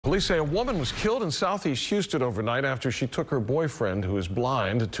Police say a woman was killed in southeast Houston overnight after she took her boyfriend, who is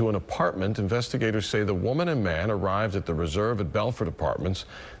blind, to an apartment. Investigators say the woman and man arrived at the Reserve at Belford Apartments.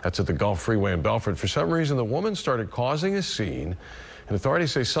 That's at the Gulf Freeway in Belford. For some reason, the woman started causing a scene, and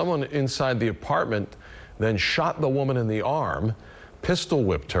authorities say someone inside the apartment then shot the woman in the arm, pistol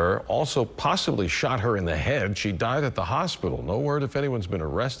whipped her, also possibly shot her in the head. She died at the hospital. No word if anyone's been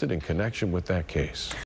arrested in connection with that case.